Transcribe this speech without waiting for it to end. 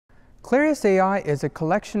Clarius AI is a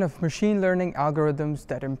collection of machine learning algorithms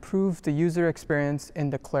that improve the user experience in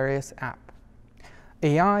the Clarius app.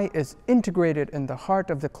 AI is integrated in the heart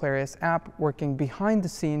of the Clarius app, working behind the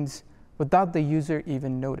scenes without the user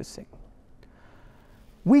even noticing.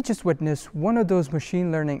 We just witnessed one of those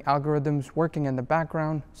machine learning algorithms working in the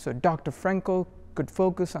background so Dr. Frankel could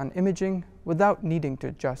focus on imaging without needing to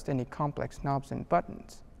adjust any complex knobs and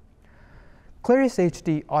buttons. Clarius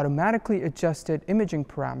HD automatically adjusted imaging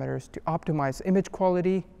parameters to optimize image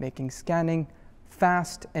quality, making scanning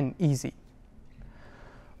fast and easy.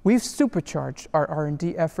 We've supercharged our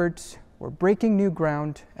R&D efforts, we're breaking new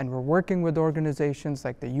ground, and we're working with organizations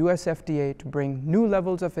like the US FDA to bring new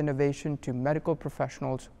levels of innovation to medical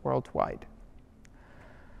professionals worldwide.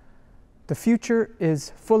 The future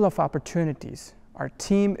is full of opportunities. Our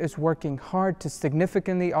team is working hard to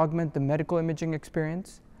significantly augment the medical imaging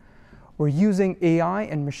experience. We're using AI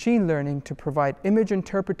and machine learning to provide image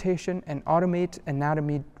interpretation and automate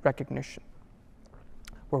anatomy recognition.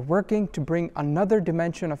 We're working to bring another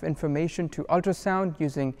dimension of information to ultrasound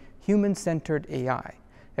using human-centered AI.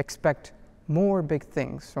 Expect more big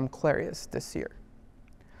things from Clarius this year.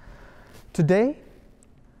 Today,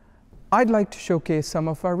 I'd like to showcase some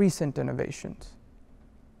of our recent innovations.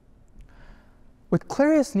 With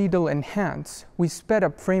Clarius Needle Enhance, we sped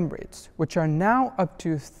up frame rates, which are now up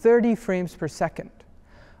to 30 frames per second.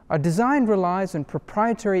 Our design relies on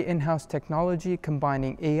proprietary in-house technology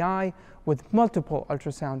combining AI with multiple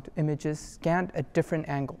ultrasound images scanned at different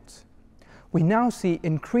angles. We now see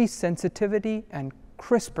increased sensitivity and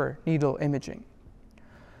crisper needle imaging.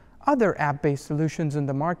 Other app-based solutions in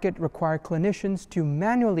the market require clinicians to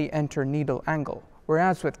manually enter needle angle,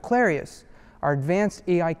 whereas with Clarius, our advanced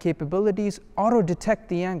AI capabilities auto-detect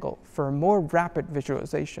the angle for a more rapid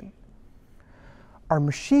visualization. Our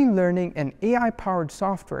machine learning and AI-powered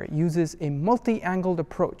software uses a multi-angled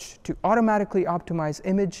approach to automatically optimize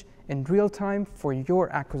image in real time for your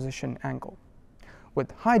acquisition angle.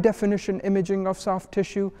 With high-definition imaging of soft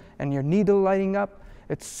tissue and your needle lighting up,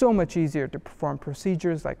 it's so much easier to perform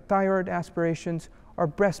procedures like thyroid aspirations or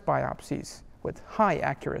breast biopsies with high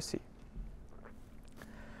accuracy.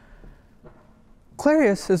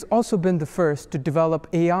 Clarius has also been the first to develop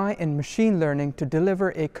AI and machine learning to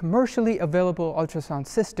deliver a commercially available ultrasound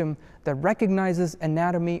system that recognizes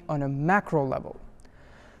anatomy on a macro level.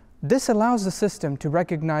 This allows the system to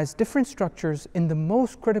recognize different structures in the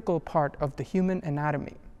most critical part of the human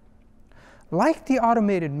anatomy. Like the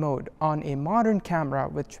automated mode on a modern camera,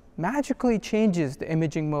 which magically changes the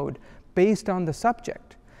imaging mode based on the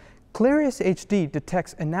subject, Clarius HD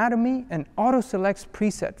detects anatomy and auto-selects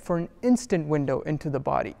preset for an instant window into the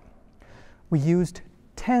body. We used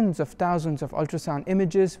tens of thousands of ultrasound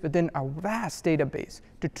images within our vast database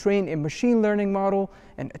to train a machine learning model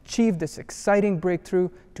and achieve this exciting breakthrough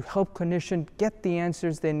to help clinicians get the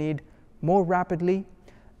answers they need more rapidly,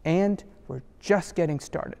 and we're just getting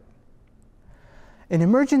started. In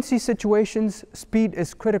emergency situations, speed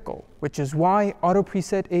is critical, which is why Auto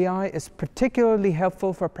Preset AI is particularly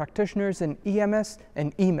helpful for practitioners in EMS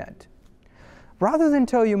and EMED. Rather than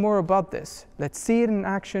tell you more about this, let's see it in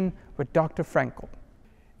action with Dr. Frankel.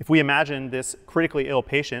 If we imagine this critically ill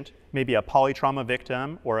patient, maybe a polytrauma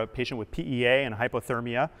victim or a patient with PEA and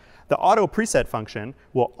hypothermia, the Auto Preset function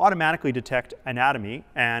will automatically detect anatomy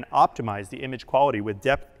and optimize the image quality with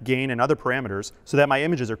depth, gain, and other parameters so that my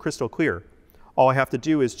images are crystal clear. All I have to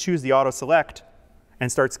do is choose the auto select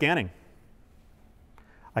and start scanning.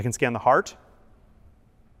 I can scan the heart,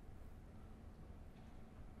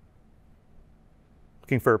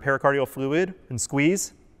 looking for pericardial fluid and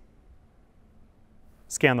squeeze,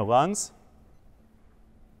 scan the lungs,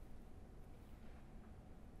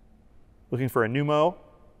 looking for a pneumo,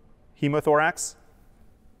 hemothorax,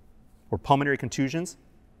 or pulmonary contusions.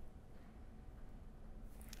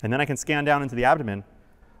 And then I can scan down into the abdomen,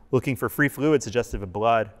 looking for free fluid suggestive of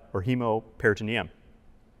blood or hemoperitoneum.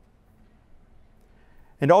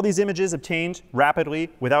 And all these images obtained rapidly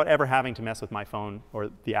without ever having to mess with my phone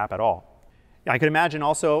or the app at all. I could imagine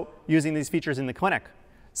also using these features in the clinic.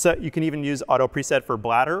 So you can even use Auto Preset for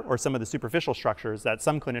bladder or some of the superficial structures that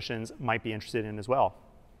some clinicians might be interested in as well.